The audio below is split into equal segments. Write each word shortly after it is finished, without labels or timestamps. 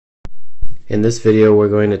In this video we're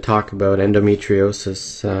going to talk about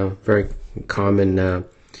endometriosis, very common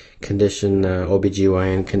condition,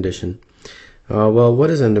 OBGYN condition. Well, what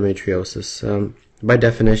is endometriosis? By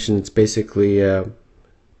definition, it's basically a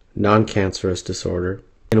non-cancerous disorder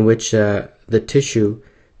in which the tissue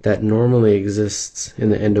that normally exists in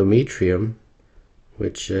the endometrium,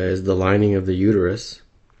 which is the lining of the uterus,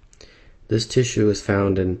 this tissue is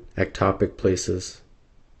found in ectopic places.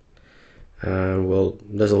 Well,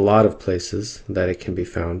 there's a lot of places that it can be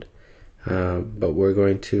found, but we're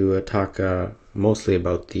going to talk mostly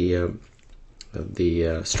about the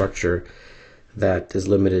structure that is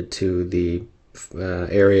limited to the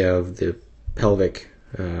area of the pelvic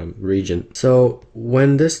region. So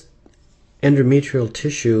when this endometrial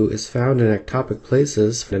tissue is found in ectopic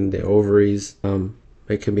places, in the ovaries,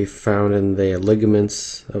 it can be found in the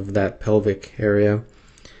ligaments of that pelvic area.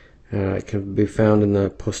 It can be found in the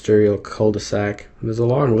posterior cul-de-sac. There's a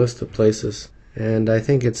long list of places, and I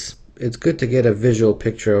think it's good to get a visual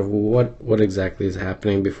picture of what exactly is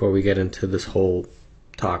happening before we get into this whole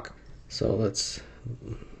talk. So let's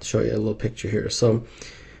show you a little picture here. So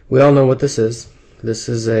we all know what this is. This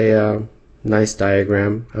is a nice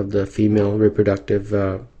diagram of the female reproductive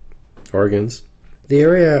organs. The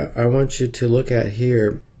area I want you to look at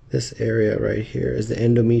here, this area right here, is the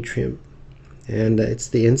endometrium. And it's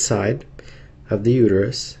the inside of the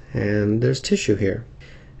uterus, and there's tissue here.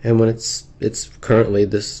 And when it's currently,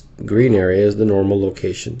 this green area is the normal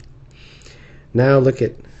location. Now look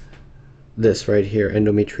at this right here,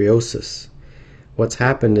 endometriosis. What's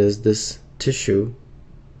happened is this tissue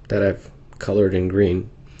that I've colored in green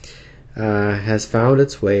has found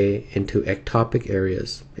its way into ectopic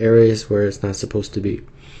areas where it's not supposed to be.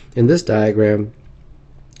 In this diagram,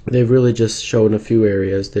 they've really just shown a few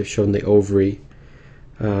areas. They've shown the ovary,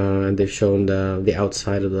 and they've shown the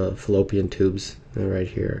outside of the fallopian tubes right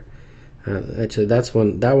here. Actually, that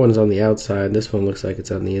one's on the outside. This one looks like it's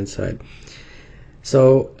on the inside.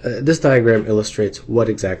 So this diagram illustrates what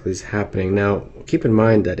exactly is happening. Now, keep in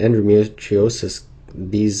mind that endometriosis,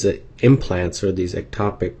 these implants or these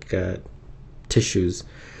ectopic tissues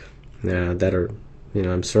that are,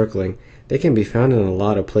 I'm circling, they can be found in a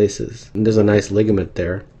lot of places. And there's a nice ligament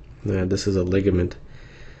there. This is a ligament.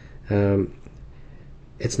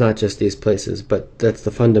 It's not just these places, but that's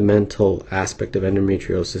the fundamental aspect of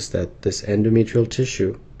endometriosis, that this endometrial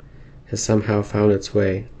tissue has somehow found its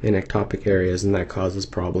way in ectopic areas, and that causes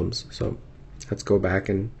problems. So let's go back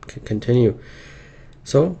and continue.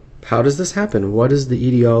 So how does this happen? What is the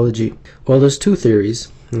etiology? Well, there's two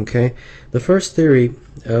theories. Okay, the first theory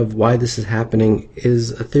of why this is happening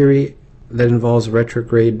is a theory that involves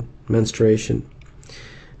retrograde menstruation.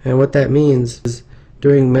 And what that means is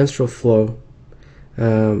during menstrual flow,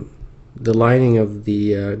 the lining of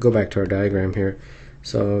the, go back to our diagram here,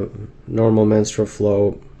 so normal menstrual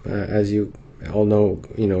flow, as you all know,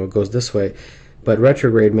 it goes this way, but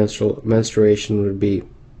retrograde menstruation would be,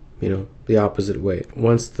 the opposite way.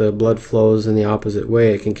 Once the blood flows in the opposite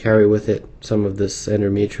way, it can carry with it some of this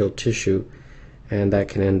endometrial tissue, and that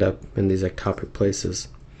can end up in these ectopic places.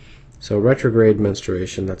 So retrograde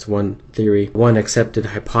menstruation, that's one theory, one accepted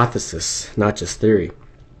hypothesis, not just theory.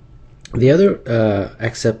 The other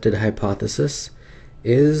accepted hypothesis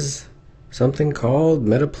is something called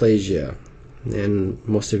metaplasia, and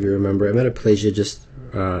most of you remember it. Metaplasia just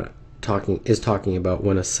talking about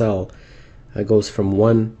when a cell goes from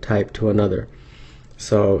one type to another.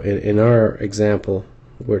 So in our example,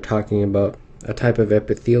 we're talking about a type of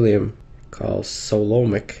epithelium called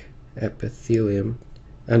coelomic epithelium.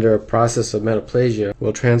 Under a process of metaplasia,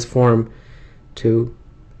 will transform to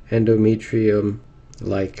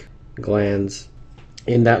endometrium-like glands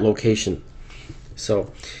in that location.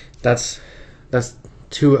 So that's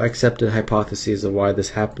two accepted hypotheses of why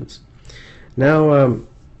this happens. Now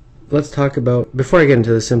let's talk about, before I get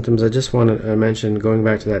into the symptoms, I just want to mention, going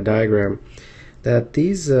back to that diagram, that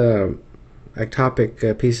these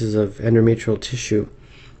ectopic pieces of endometrial tissue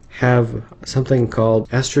have something called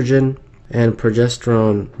estrogen and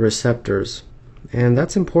progesterone receptors, and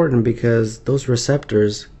that's important because those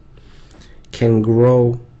receptors can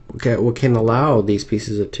can allow these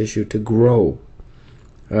pieces of tissue to grow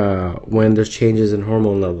when there's changes in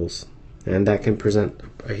hormone levels, and that can present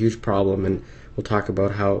a huge problem, and we'll talk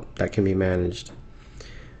about how that can be managed.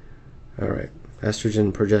 Alright, estrogen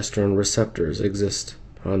and progesterone receptors exist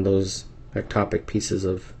on those ectopic pieces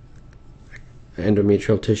of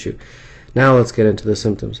endometrial tissue. Now let's get into the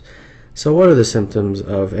symptoms. So what are the symptoms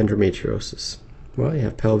of endometriosis? Well, you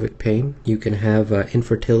have pelvic pain. You can have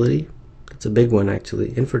infertility. It's a big one,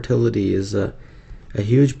 actually. Infertility is a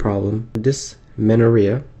huge problem.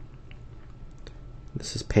 Dysmenorrhea.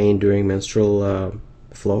 This is pain during menstrual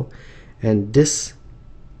flow. And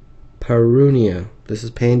dyspareunia. This is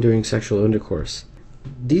pain during sexual intercourse.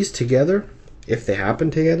 These together, if they happen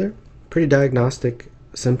together, pretty diagnostic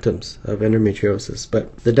symptoms of endometriosis.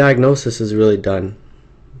 But the diagnosis is really done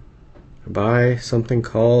by something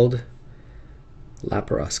called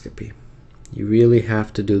laparoscopy. You really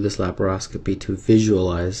have to do this laparoscopy to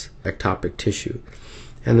visualize ectopic tissue.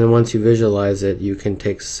 And then once you visualize it, you can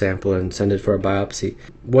take a sample and send it for a biopsy.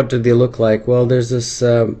 What do they look like? Well, there's this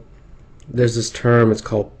term, it's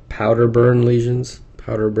called powder burn lesions.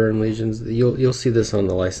 Powder burn lesions. You'll see this on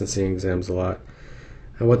the licensing exams a lot.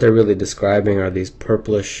 And what they're really describing are these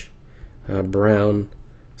purplish brown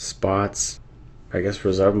spots, I guess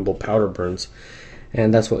resorbable powder burns.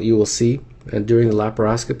 And that's what you will see during the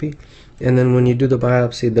laparoscopy. And then when you do the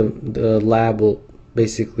biopsy, the lab will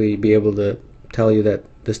basically be able to tell you that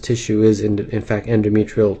this tissue is in fact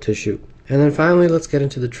endometrial tissue. And then finally, let's get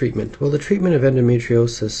into the treatment. Well, the treatment of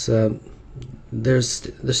endometriosis,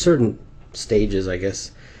 there's certain stages, I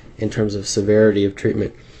guess, in terms of severity of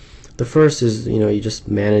treatment. The first is, you just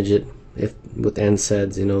manage it with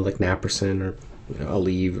NSAIDs, like naproxen or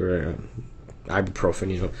Aleve or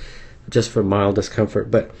ibuprofen, just for mild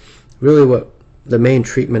discomfort. But really what the main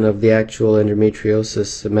treatment of the actual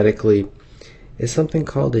endometriosis medically is something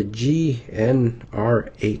called a GnRH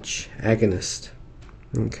agonist.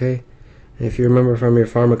 Okay? And if you remember from your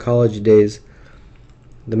pharmacology days,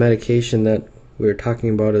 the medication that we were talking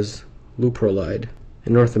about is Leuprolide.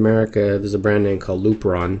 In North America, there's a brand name called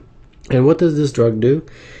Lupron. And what does this drug do?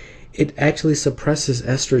 It actually suppresses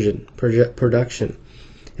estrogen production.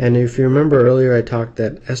 And if you remember earlier, I talked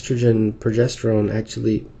that estrogen and progesterone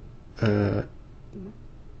actually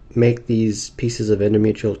make these pieces of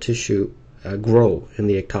endometrial tissue grow in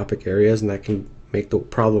the ectopic areas, and that can make the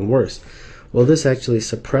problem worse. Well, this actually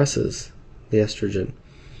suppresses the estrogen,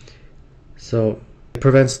 so it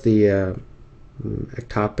prevents the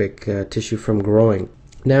ectopic tissue from growing.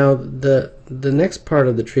 Now, the next part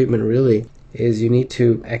of the treatment really is you need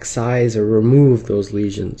to excise or remove those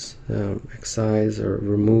lesions. Excise or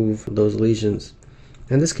remove those lesions.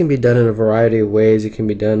 And this can be done in a variety of ways. It can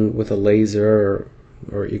be done with a laser,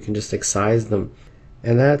 or you can just excise them.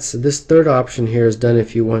 And this third option here is done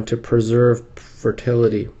if you want to preserve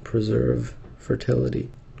fertility. Preserve fertility.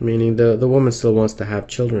 Meaning the woman still wants to have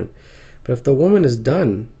children. But if the woman is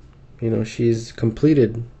done, she's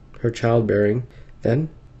completed her childbearing, then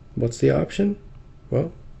what's the option?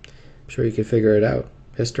 Well, I'm sure you can figure it out.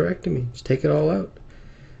 Hysterectomy. Just take it all out.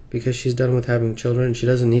 Because she's done with having children and she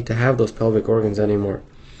doesn't need to have those pelvic organs anymore.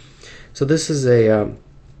 So this is a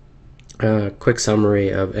quick summary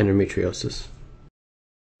of endometriosis.